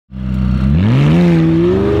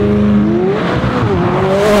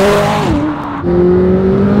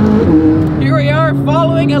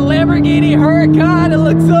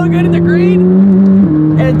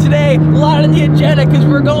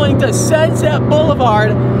Sunset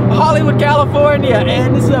Boulevard, Hollywood, California,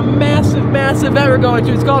 and this is a massive, massive event we're going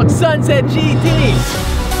to. It's called Sunset GT.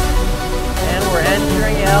 And we're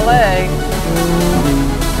entering LA.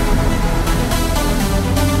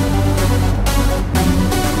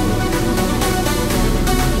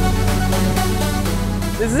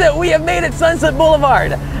 This is it, we have made it, Sunset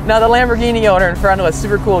Boulevard. Now the Lamborghini owner in front of us,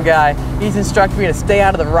 super cool guy, he's instructed me to stay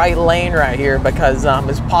out of the right lane right here because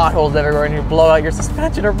there's potholes everywhere and you blow out your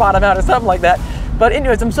suspension or bottom out or something like that. But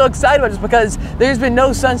anyways, I'm so excited about this because there's been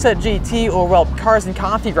no Sunset GT or, well, Cars and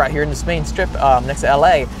Coffee right here in this main strip next to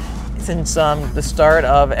LA since the start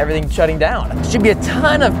of everything shutting down. There should be a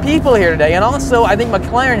ton of people here today, and also I think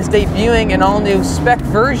McLaren is debuting an all-new spec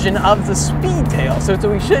version of the Speedtail, so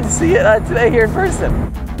we should see it today here in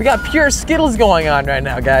person. We got pure Skittles going on right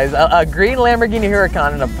now, guys. A green Lamborghini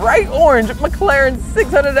Huracan and a bright orange McLaren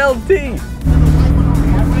 600 LT.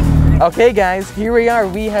 Okay guys, here we are.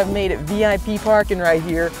 We have made it VIP parking right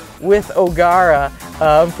here with O'Gara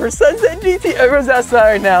for Sunset GT. Everyone's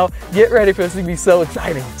outside right now. Get ready for this to be so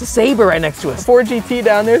exciting. It's a Sabre right next to us. Ford GT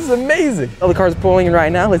down there. This is amazing. All the cars are pulling in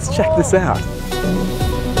right now. Let's check this out.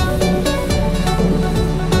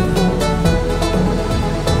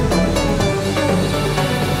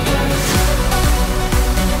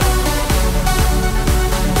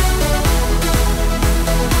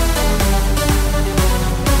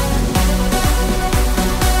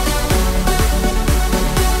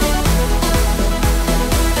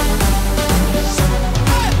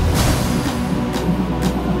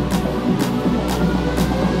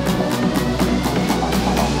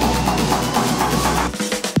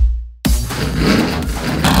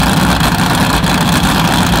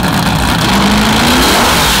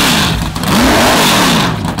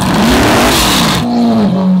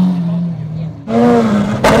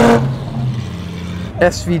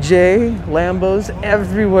 SVJ, Lambos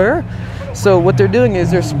everywhere. So what they're doing is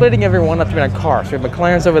they're splitting everyone up to be on cars. So we have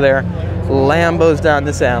McLaren's over there, Lambos down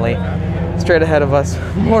this alley. Straight ahead of us,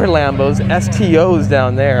 more Lambos, STOs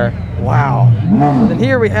down there. Wow. And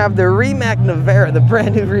here we have the Rimac Nevera, the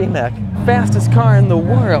brand new Rimac. Fastest car in the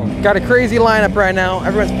world. Got a crazy lineup right now.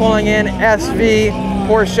 Everyone's pulling in. SV,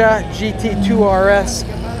 Porsche, GT2 RS.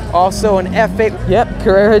 Also an F8, yep,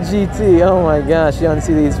 Carrera GT. Oh my gosh, you don't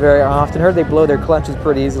see these very often. Heard they blow their clutches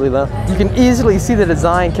pretty easily though. You can easily see the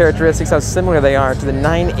design characteristics, how similar they are to the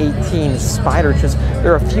 918 Spider. Just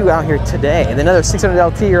there are a few out here today. And another 600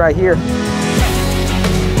 LT right here.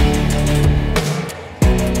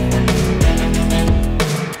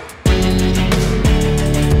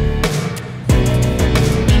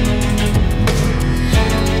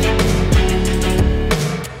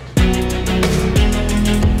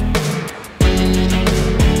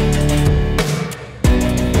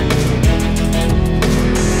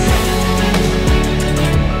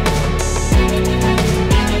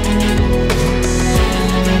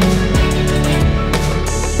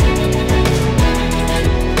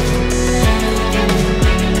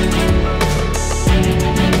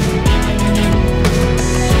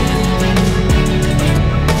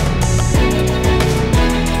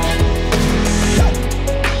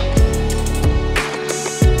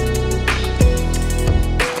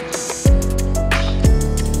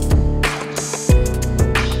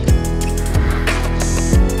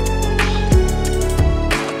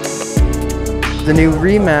 The new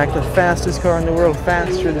Rimac, the fastest car in the world,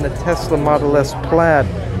 faster than a Tesla Model S Plaid.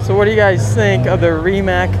 So what do you guys think of the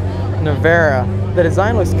Rimac Nevera? The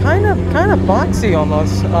design looks kind of boxy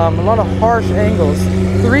almost. A lot of harsh angles.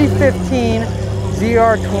 315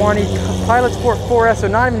 ZR20 Pilot Sport 4S, so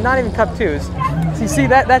not even Cup 2s. So you see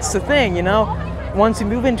that's the thing, you know. Once you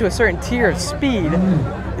move into a certain tier of speed,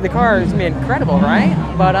 the car is gonna be incredible, right?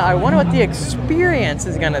 But I wonder what the experience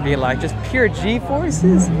is gonna be like. Just pure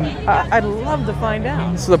G-forces? I'd love to find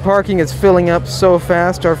out. So the parking is filling up so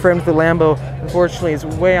fast. Our friend with the Lambo, unfortunately, is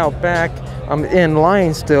way out back. I'm in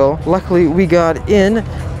line still. Luckily, we got in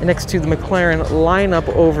next to the McLaren lineup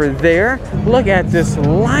over there. Look at this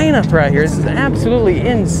lineup right here. This is absolutely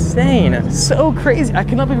insane. So crazy. I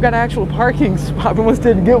cannot believe we got an actual parking spot. We almost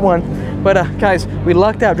didn't get one. But guys, we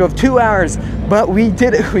lucked out. Drove 2 hours, but we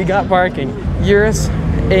did it. We got parking. Urus,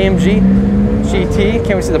 AMG, GT. Can't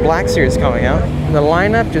wait to see the Black Series coming out. And the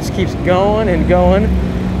lineup just keeps going and going.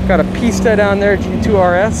 Got a Pista down there,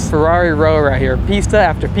 GT2 RS, Ferrari row right here. Pista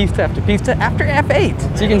after Pista after Pista after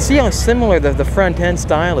F8. So you can see how similar the front end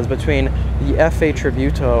style is between the F8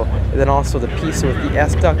 Tributo and then also the Pista with the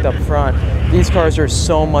S-duct up front. These cars are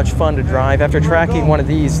so much fun to drive. After tracking one of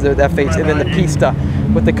these, the F8s, and then the Pista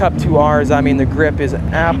with the Cup 2Rs, I mean, the grip is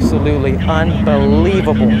absolutely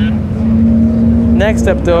unbelievable. Next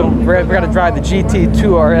up though, we're gonna drive the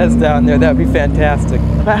GT2 RS down there. That'd be fantastic.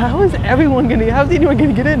 But how's anyone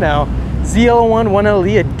gonna get in now? ZL1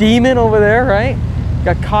 1LE, a demon over there, right?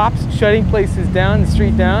 Got cops shutting places down, the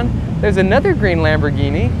street down. There's another green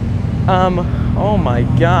Lamborghini. Oh my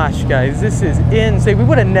gosh, guys, this is insane. We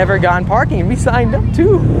would have never gotten parking and we signed up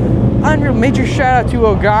too. Unreal. Major shout out to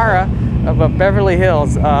O'Gara of Beverly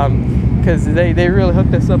Hills, because they really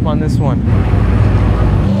hooked us up on this one.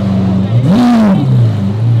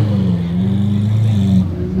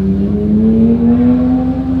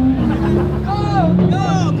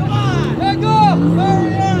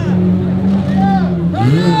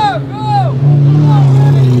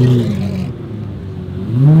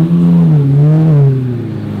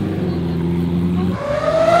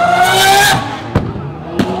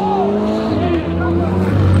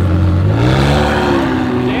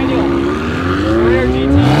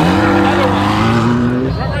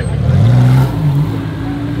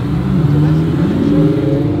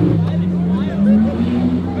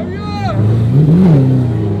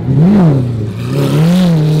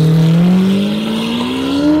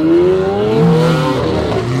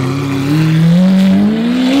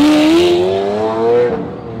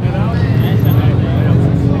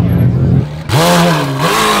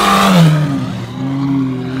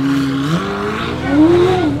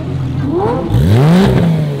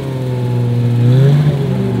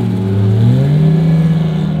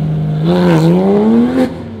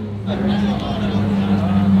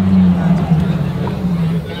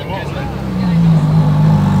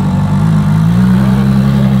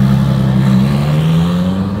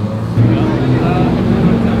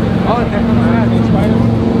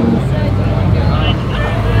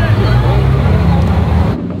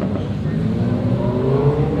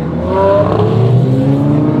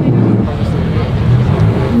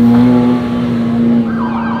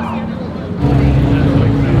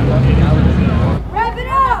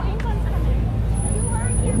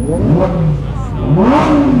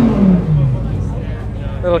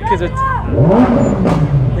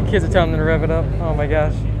 The kids are telling them to rev it up. Oh my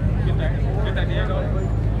gosh. Get that gear going.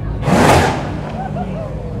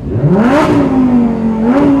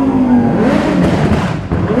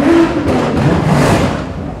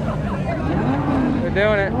 They're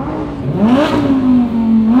doing it.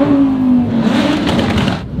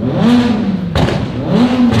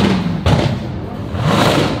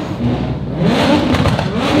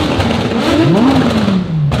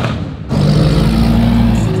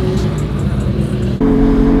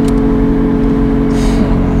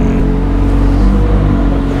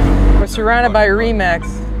 Surrounded by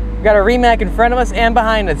Rimacs. We got a Rimac in front of us and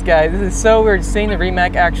behind us, guys. This is so weird seeing the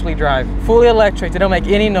Rimac actually drive. Fully electric, they don't make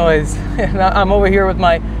any noise. And I'm over here with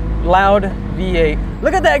my loud V8.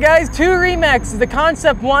 Look at that, guys, 2 Rimacs, the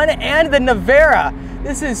Concept 1 and the Navara.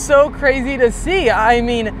 This is so crazy to see. I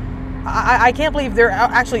mean, I can't believe they're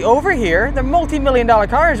actually over here. They're multi-million-dollar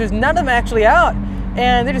cars. There's none of them actually out.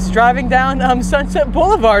 And they're just driving down Sunset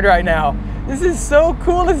Boulevard right now. This is so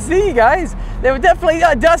cool to see, guys. They would definitely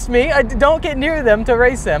dust me. I don't get near them to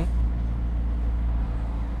race them.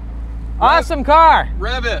 Awesome car.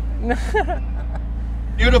 Rev it.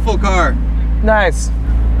 Beautiful car. Nice.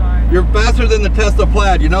 You're faster than the Tesla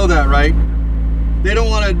Plaid. You know that, right? They don't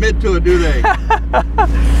want to admit to it, do they?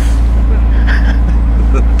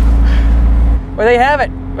 Well, they have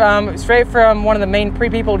it. Straight from one of the main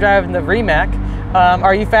people driving the Rimac.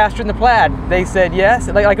 Are you faster than the Plaid? They said yes,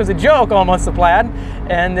 like it was a joke almost, the Plaid.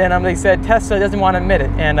 And then they said Tesla doesn't want to admit it.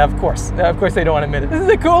 And of course they don't want to admit it. This is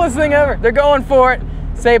the coolest thing ever. They're going for it.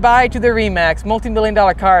 Say bye to the Rimacs,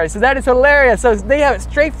 multi-million-dollar cars. So that is hilarious. So they have it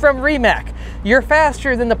straight from Rimac. You're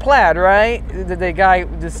faster than the Plaid, right? The guy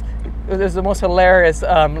just, it was the most hilarious,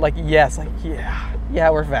 like, yes, like, yeah,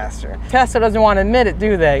 we're faster. Tesla doesn't want to admit it,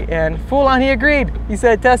 do they? And full on, he agreed. He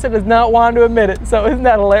said Tesla does not want to admit it. So isn't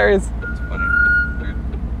that hilarious?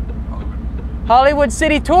 Hollywood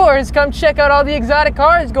City Tours, come check out all the exotic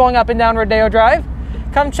cars going up and down Rodeo Drive.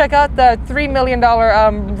 Come check out the $3 million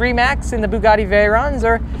Rimacs and the Bugatti Veyrons,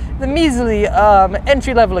 or the measly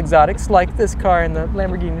entry-level exotics like this car and the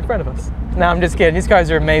Lamborghini in front of us. No, I'm just kidding. These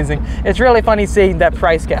cars are amazing. It's really funny seeing that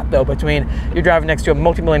price gap, though, between you're driving next to a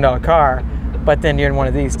multi-million-dollar car, but then you're in one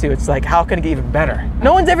of these too. It's like, how can it get even better?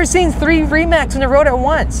 No one's ever seen 3 Rimacs on the road at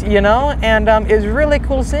once, you know? And it's really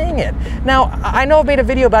cool seeing it. Now, I know I made a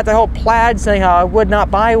video about the whole Plaid, saying how I would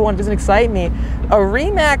not buy one, it doesn't excite me. A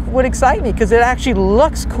Rimac would excite me because it actually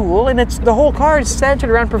looks cool, and the whole car is centered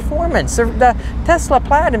around performance. The Tesla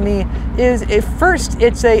Plaid to me is, first,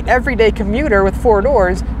 it's a everyday commuter with 4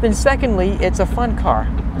 doors, then secondly, it's a fun car.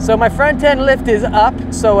 So my front end lift is up,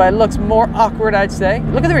 so it looks more awkward, I'd say.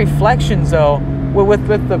 Look at the reflections, though. with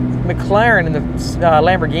the McLaren and the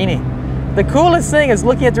Lamborghini. The coolest thing is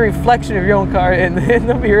looking at the reflection of your own car in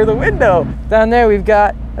the mirror of the window. Down there we've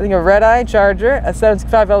got, I think, a red-eye Charger, a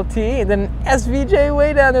 765 LT, and then an SVJ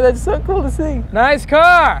way down there. That's so cool to see. Nice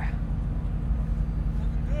car.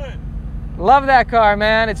 Good. Love that car,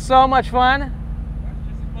 man. It's so much fun. That's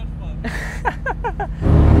just as much fun.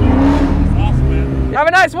 Awesome, man. Have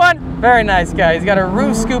a nice one. Very nice guy. He's got a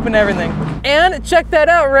roof scoop and everything. And check that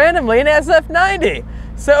out randomly, an SF90.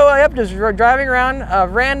 So yep, just driving around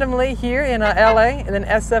randomly here in LA, and then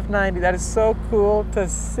SF90. That is so cool to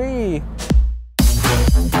see.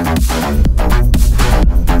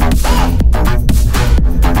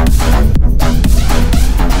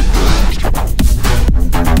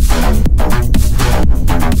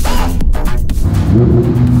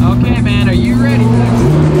 Okay, man, are you ready?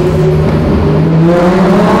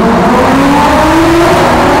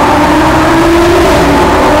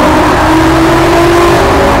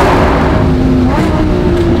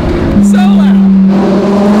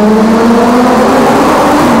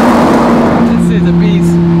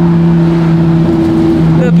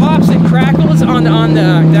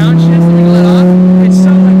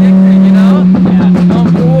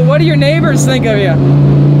 Think of you?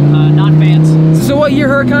 Not fans. So what year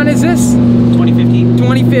Huracan is this? 2015.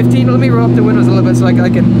 2015. Let me roll up the windows a little bit so I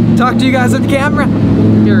can talk to you guys at the camera.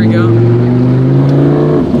 Here we go.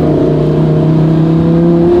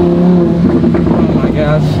 Oh my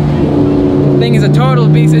gosh. Thing is a total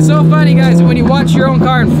beast. It's so funny, guys, when you watch your own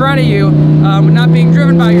car in front of you, not being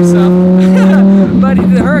driven by yourself. But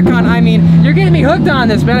the Huracan, I mean, you're getting me hooked on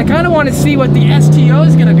this, man. I kind of want to see what the STO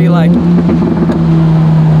is going to be like.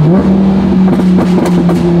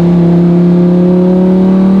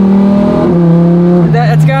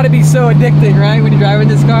 That's got to be so addicting, right? When you're driving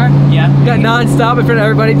this car? Yeah. You got non-stop in front of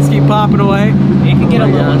everybody, just keep popping away. It can get a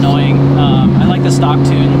little annoying. I like the stock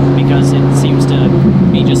tune because it seems to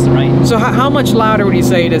be just the right. So how much louder would you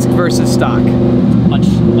say it is versus stock? Much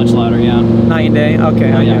louder, yeah. Night and day?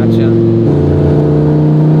 Okay, I gotcha.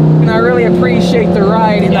 And I really appreciate the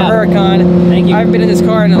ride in the Huracan. Thank you. I haven't been in this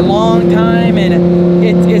car in a long time, and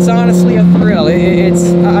it's honestly a thrill.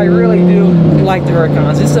 I really do like the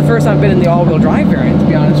Huracans. This is the first time I've been in the all-wheel drive variant, to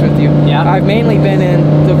be honest with you. Yeah. I've mainly been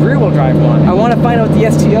in the rear-wheel drive one. I want to find out what the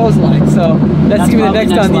STO is like, so that's gonna be the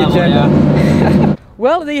next on the agenda. Yeah.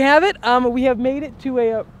 Well, there you have it. We have made it to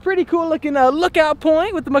a pretty cool looking lookout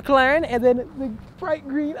point with the McLaren, and then the bright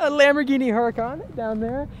green Lamborghini Huracan down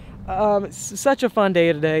there. Such a fun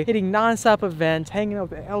day today, hitting non-stop events, hanging out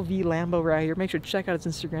with the LV Lambo right here. Make sure to check out its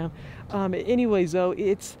Instagram. Anyways though,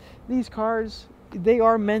 these cars, they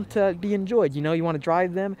are meant to be enjoyed. You know, you want to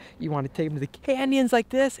drive them, you want to take them to the canyons like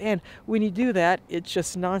this, and when you do that, it's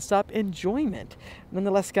just non-stop enjoyment.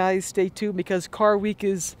 Nonetheless, guys, stay tuned because Car Week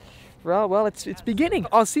is, well, it's beginning.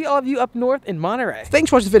 I'll see all of you up north in Monterey. Thanks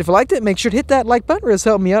for watching the video. If you liked it, make sure to hit that like button. It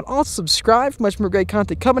helps me out. Also subscribe for much more great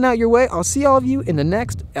content coming out your way. I'll see all of you in the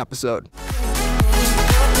next episode.